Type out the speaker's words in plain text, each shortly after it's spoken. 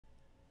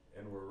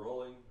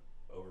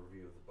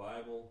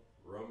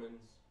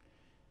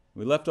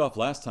We left off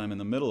last time in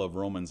the middle of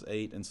Romans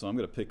 8, and so I'm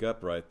going to pick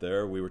up right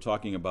there. We were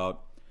talking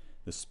about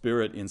the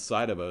Spirit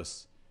inside of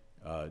us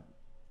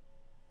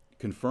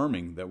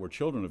confirming that we're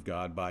children of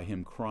God by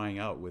Him crying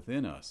out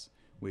within us.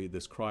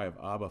 This cry of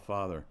Abba,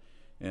 Father.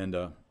 And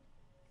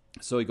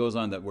so he goes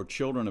on that we're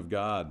children of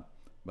God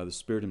by the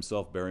Spirit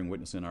Himself bearing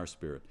witness in our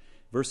spirit.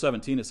 Verse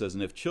 17 it says,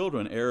 "And if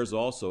children, heirs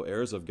also,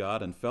 heirs of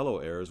God and fellow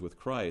heirs with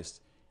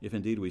Christ, if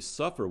indeed we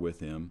suffer with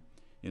Him,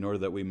 in order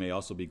that we may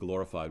also be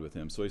glorified with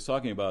Him." So he's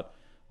talking about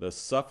the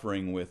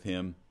suffering with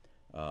Him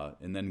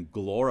and then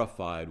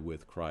glorified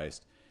with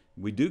Christ.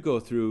 We do go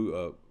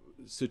through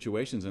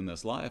situations in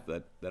this life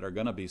that are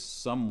going to be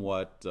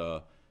somewhat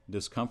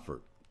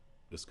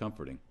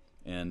discomforting.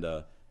 And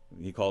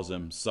he calls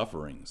them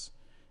sufferings.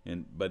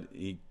 But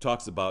he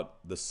talks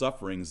about the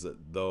sufferings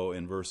that, though,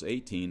 in verse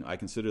 18, "I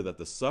consider that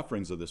the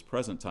sufferings of this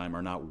present time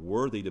are not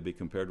worthy to be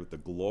compared with the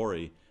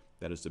glory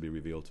that is to be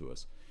revealed to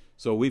us."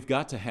 So we've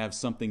got to have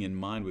something in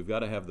mind. We've got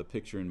to have the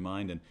picture in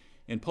mind.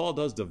 And Paul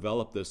does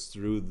develop this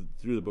through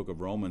the book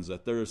of Romans,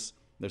 that there's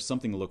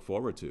something to look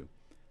forward to.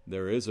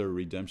 There is a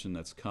redemption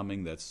that's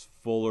coming that's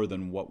fuller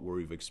than what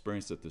we've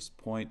experienced at this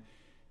point.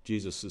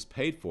 Jesus has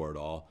paid for it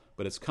all,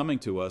 but it's coming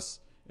to us.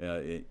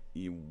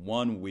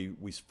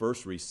 We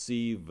first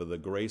receive the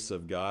grace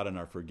of God and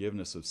our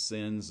forgiveness of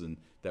sins and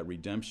that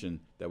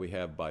redemption that we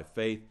have by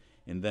faith,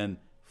 and then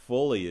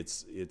fully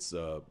it's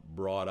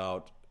brought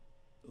out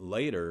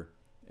later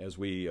as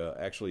we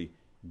actually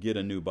get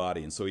a new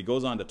body. And so he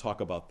goes on to talk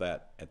about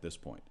that at this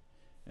point.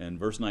 And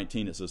verse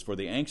 19 it says, "For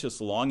the anxious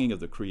longing of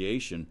the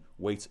creation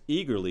waits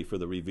eagerly for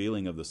the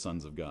revealing of the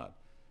sons of God."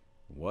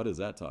 What is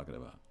that talking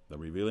about? The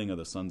revealing of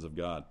the sons of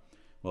God.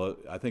 Well,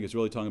 I think it's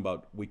really talking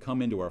about we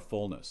come into our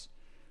fullness.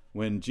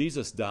 When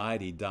Jesus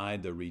died, He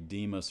died to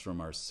redeem us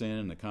from our sin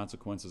and the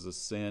consequences of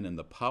sin and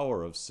the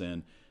power of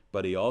sin,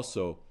 but He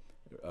also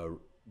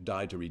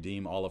died to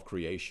redeem all of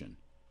creation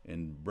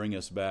and bring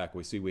us back.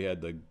 We see we had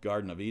the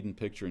Garden of Eden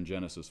picture in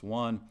Genesis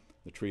 1.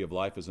 The tree of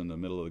life is in the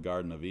middle of the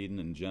Garden of Eden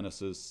in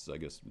Genesis, I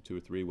guess 2 or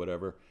 3,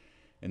 whatever.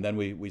 And then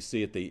we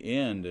see at the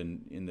end,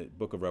 in the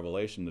book of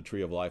Revelation, the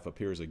tree of life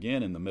appears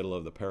again in the middle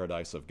of the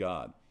paradise of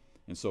God.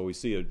 And so we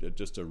see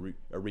just a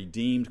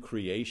redeemed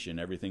creation.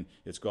 Everything,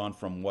 it's gone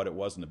from what it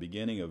was in the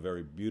beginning, a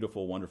very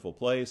beautiful, wonderful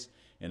place,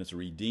 and it's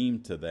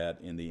redeemed to that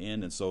in the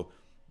end. And so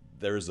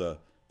there's a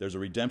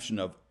redemption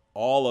of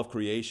all of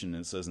creation.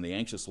 And it says, "And the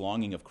anxious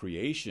longing of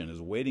creation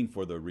is waiting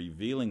for the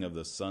revealing of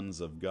the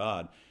sons of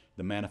God,"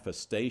 the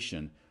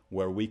manifestation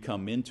where we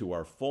come into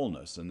our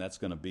fullness. And that's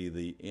going to be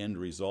the end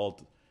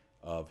result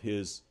of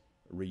His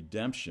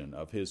redemption,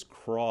 of His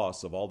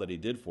cross, of all that He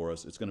did for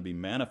us. It's going to be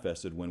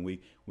manifested when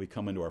we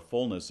come into our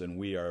fullness and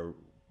we are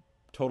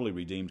totally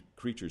redeemed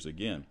creatures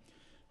again.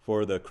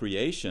 "For the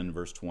creation,"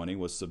 verse 20,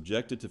 "was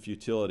subjected to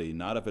futility,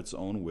 not of its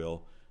own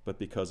will, but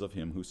because of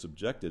Him who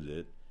subjected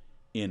it,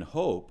 in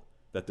hope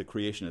that the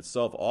creation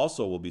itself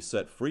also will be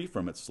set free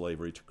from its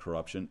slavery to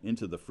corruption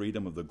into the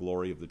freedom of the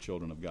glory of the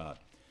children of God."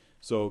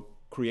 So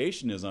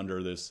creation is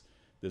under this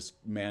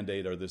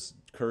mandate or this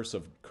curse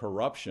of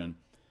corruption,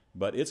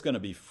 but it's going to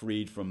be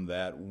freed from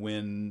that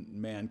when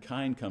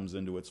mankind comes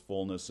into its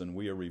fullness and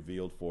we are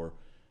revealed for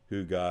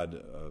who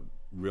God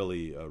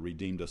really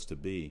redeemed us to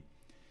be.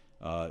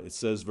 It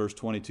says, verse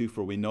 22,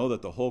 "For we know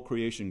that the whole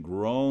creation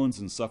groans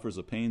and suffers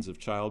the pains of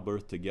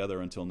childbirth together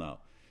until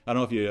now." I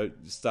don't know if you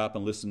stop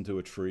and listen to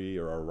a tree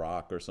or a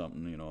rock or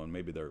something, and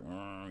maybe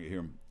you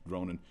hear them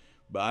groaning.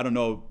 But I don't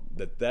know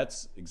that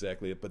that's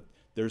exactly it. But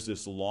there's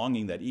this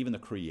longing that even the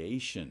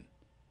creation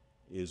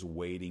is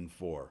waiting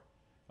for.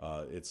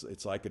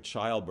 It's like a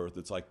childbirth.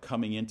 It's like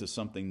coming into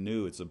something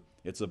new.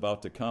 It's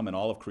about to come, and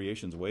all of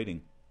creation's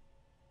waiting.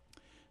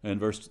 And in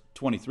verse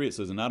 23 it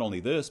says, "And not only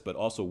this, but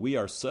also we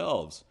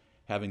ourselves,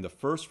 having the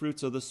first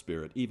fruits of the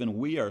Spirit, even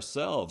we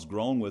ourselves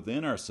groan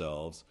within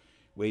ourselves,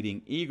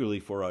 waiting eagerly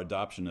for our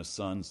adoption as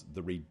sons,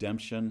 the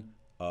redemption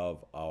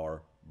of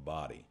our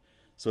body."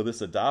 So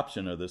this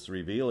adoption or this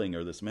revealing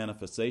or this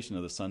manifestation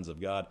of the sons of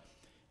God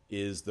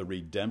is the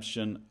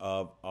redemption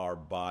of our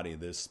body.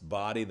 This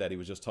body that he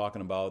was just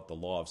talking about, the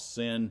law of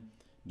sin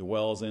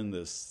dwells in,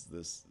 this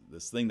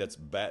thing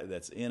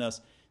that's in us.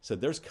 He said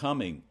there's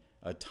coming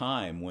a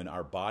time when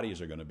our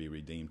bodies are going to be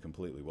redeemed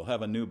completely. We'll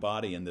have a new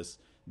body, and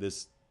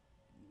this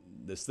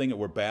thing that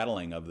we're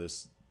battling of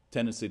this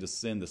tendency to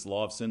sin, this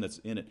law of sin that's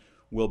in it,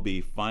 will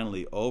be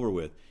finally over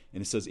with.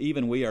 And it says,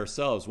 even we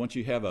ourselves, once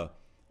you have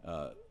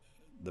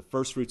the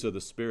first fruits of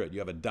the Spirit, you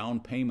have a down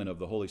payment of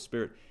the Holy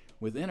Spirit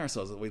within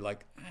ourselves, that we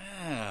like,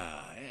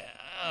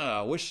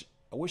 I wish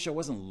I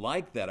wasn't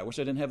like that. I wish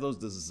I didn't have those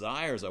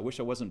desires. I wish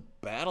I wasn't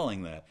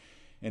battling that.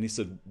 And he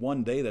said,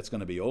 one day that's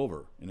going to be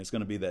over, and it's going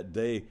to be that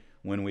day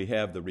when we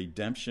have the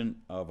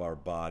redemption of our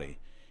body.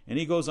 And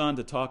he goes on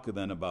to talk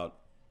then about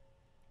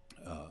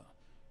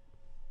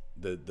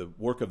the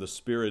work of the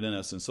Spirit in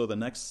us. And so the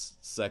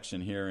next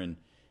section here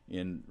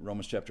in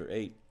Romans chapter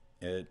 8,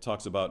 it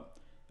talks about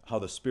how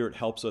the Spirit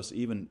helps us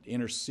even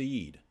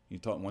intercede.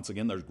 Once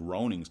again, there's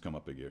groanings come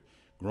up here.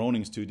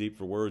 groaning's too deep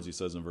for words, he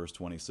says in verse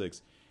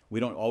 26. We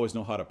don't always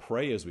know how to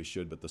pray as we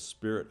should, but the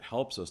Spirit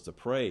helps us to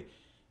pray.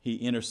 He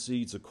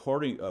intercedes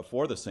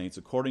for the saints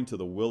according to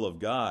the will of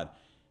God.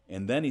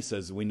 And then he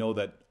says, we know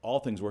that all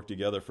things work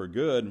together for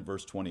good, in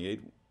verse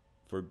 28,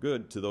 for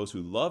good to those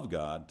who love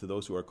God, to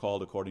those who are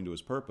called according to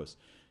his purpose.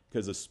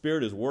 Because the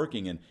Spirit is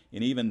working, and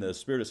even the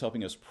Spirit is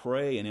helping us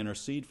pray and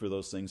intercede for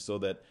those things so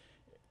that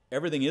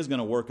everything is going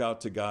to work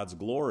out to God's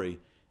glory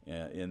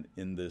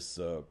in this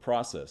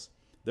process.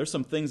 There's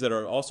some things that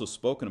are also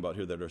spoken about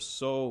here that are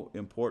so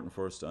important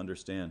for us to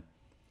understand.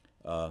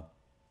 I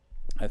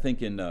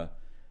think in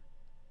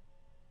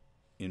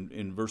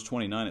verse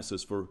 29 it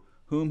says, for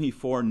whom he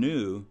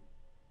foreknew,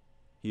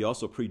 he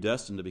also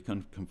predestined to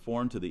become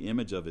conformed to the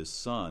image of his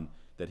Son,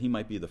 that he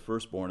might be the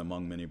firstborn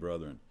among many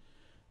brethren.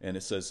 And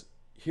it says,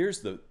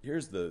 here's the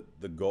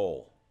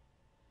goal.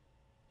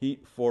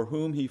 For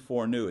whom he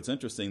foreknew. It's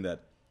interesting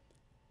that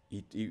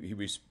he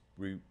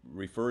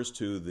refers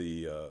to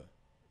the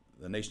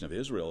nation of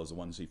Israel as the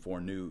ones he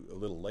foreknew a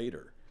little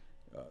later.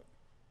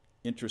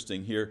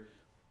 Interesting here,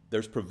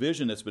 there's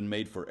provision that's been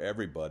made for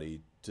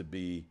everybody to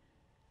be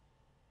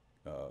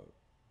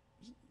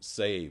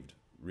saved,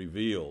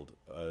 revealed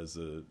as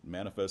a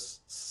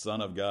manifest Son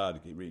of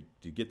God,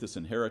 to get this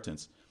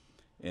inheritance.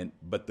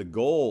 But the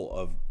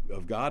goal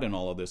of God in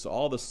all of this,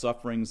 all the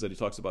sufferings that he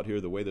talks about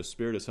here, the way the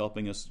Spirit is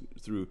helping us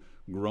through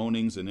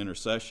groanings and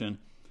intercession,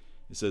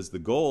 it says the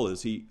goal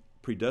is he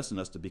predestined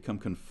us to become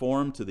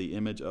conformed to the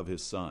image of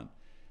his Son.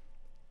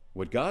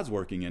 What God's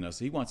working in us,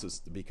 he wants us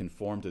to be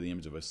conformed to the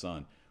image of his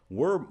Son.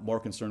 We're more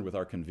concerned with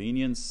our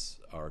convenience,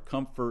 our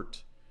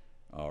comfort,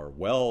 our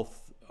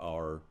wealth,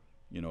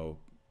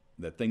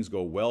 that things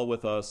go well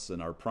with us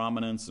and our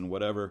prominence and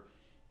whatever.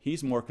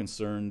 He's more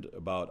concerned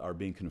about our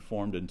being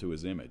conformed into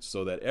his image,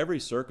 so that every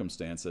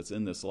circumstance that's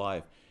in this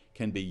life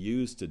can be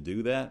used to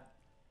do that.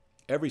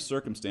 Every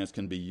circumstance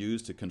can be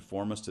used to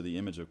conform us to the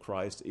image of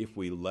Christ if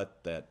we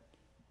let the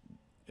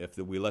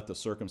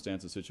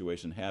circumstance and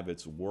situation have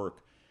its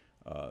work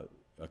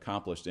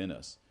accomplished in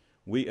us.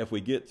 If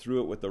we get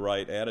through it with the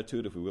right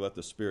attitude, if we let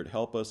the Spirit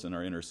help us in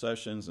our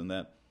intercessions, and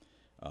that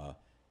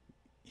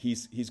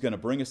He's going to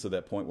bring us to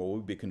that point where we'll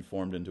be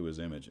conformed into his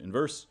image. In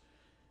verse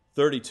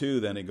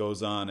 32, then it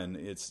goes on, and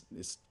it's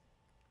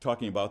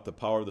talking about the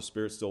power of the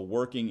Spirit still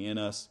working in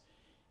us.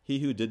 He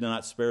who did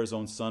not spare his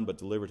own Son, but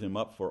delivered him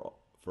up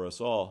for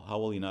us all, how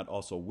will he not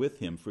also with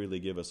him freely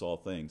give us all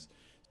things?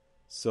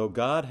 So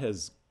God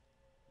has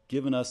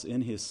given us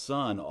in his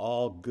Son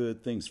all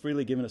good things,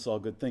 freely given us all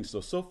good things.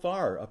 So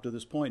far, up to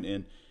this point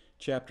in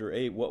chapter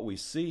 8, what we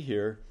see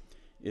here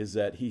is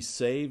that he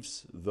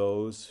saves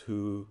those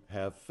who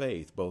have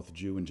faith, both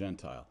Jew and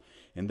Gentile.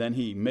 And then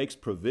he makes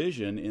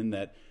provision in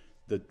that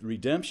the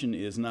redemption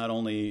is not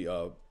only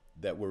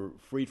that we're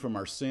freed from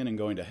our sin and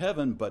going to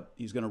heaven, but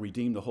he's going to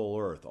redeem the whole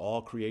earth.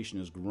 All creation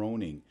is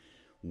groaning,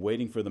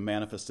 waiting for the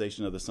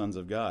manifestation of the sons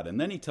of God. And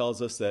then he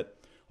tells us that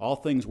all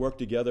things work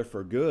together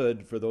for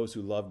good for those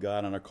who love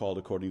God and are called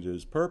according to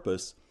his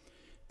purpose,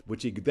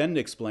 which he then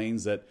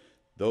explains that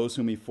those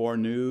whom he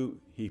foreknew,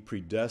 he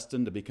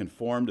predestined to be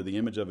conformed to the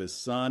image of his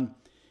Son.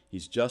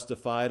 He's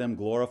justified him,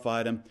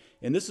 glorified him.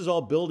 And this is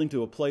all building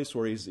to a place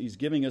where he's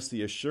giving us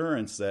the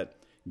assurance that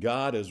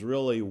God is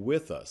really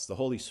with us. The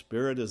Holy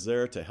Spirit is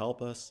there to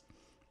help us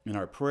in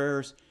our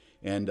prayers.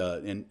 And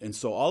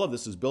so all of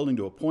this is building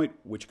to a point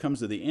which comes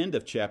to the end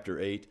of chapter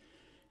 8.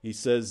 He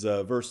says,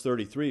 verse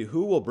 33,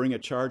 who will bring a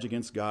charge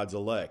against God's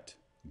elect?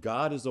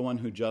 God is the one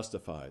who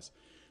justifies.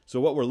 So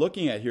what we're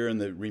looking at here in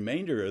the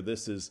remainder of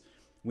this is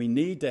we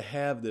need to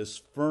have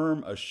this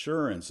firm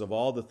assurance of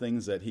all the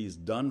things that he's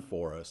done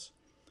for us.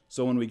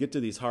 So when we get to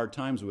these hard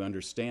times, we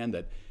understand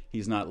that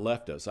he's not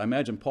left us. I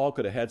imagine Paul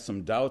could have had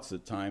some doubts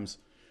at times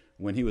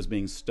when he was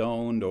being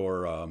stoned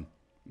or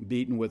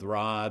beaten with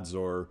rods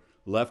or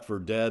left for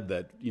dead,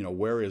 that,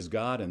 where is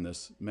God in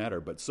this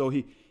matter? But so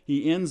he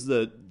ends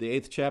the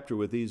 8th chapter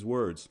with these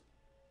words.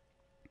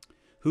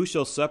 Who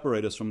shall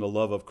separate us from the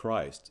love of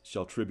Christ?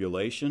 Shall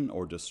tribulation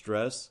or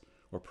distress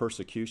or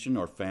persecution,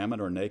 or famine,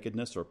 or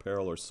nakedness, or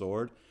peril, or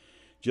sword?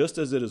 Just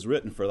as it is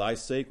written, for thy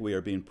sake we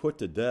are being put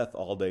to death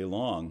all day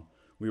long.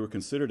 We were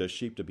considered as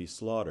sheep to be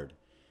slaughtered.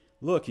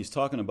 Look, he's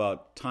talking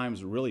about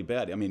times really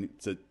bad. I mean,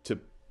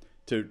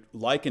 to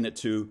liken it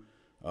to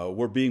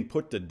we're being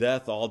put to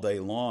death all day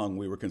long.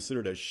 We were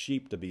considered as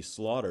sheep to be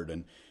slaughtered.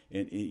 And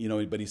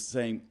but he's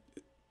saying,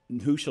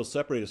 who shall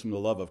separate us from the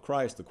love of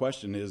Christ? The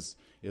question is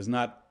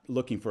not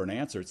looking for an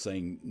answer. It's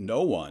saying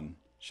no one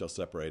shall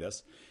separate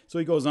us. So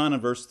he goes on in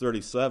verse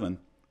 37.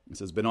 He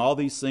says, but in all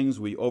these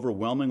things we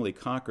overwhelmingly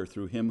conquer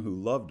through him who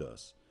loved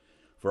us.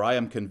 For I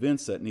am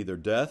convinced that neither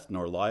death,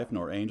 nor life,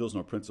 nor angels,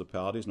 nor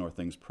principalities, nor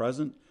things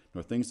present,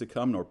 nor things to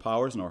come, nor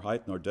powers, nor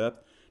height, nor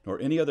depth, nor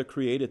any other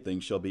created thing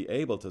shall be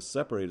able to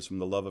separate us from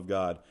the love of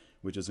God,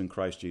 which is in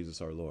Christ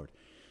Jesus our Lord.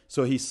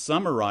 So he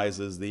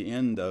summarizes the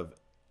end of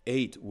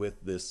 8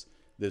 with this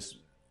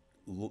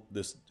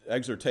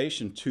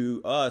exhortation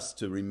to us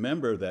to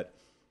remember that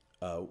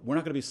we're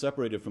not going to be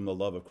separated from the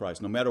love of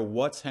Christ. No matter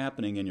what's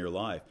happening in your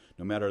life,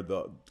 no matter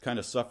the kind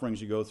of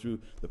sufferings you go through,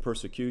 the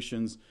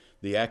persecutions,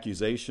 the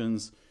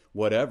accusations,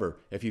 whatever,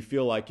 if you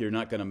feel like you're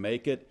not going to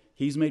make it,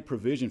 He's made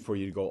provision for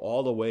you to go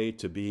all the way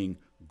to being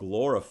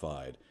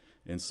glorified.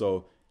 And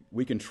so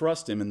we can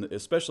trust Him,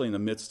 especially in the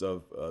midst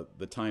of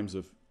the times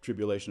of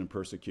tribulation and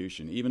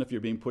persecution, even if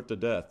you're being put to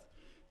death,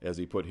 as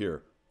He put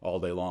here, all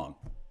day long.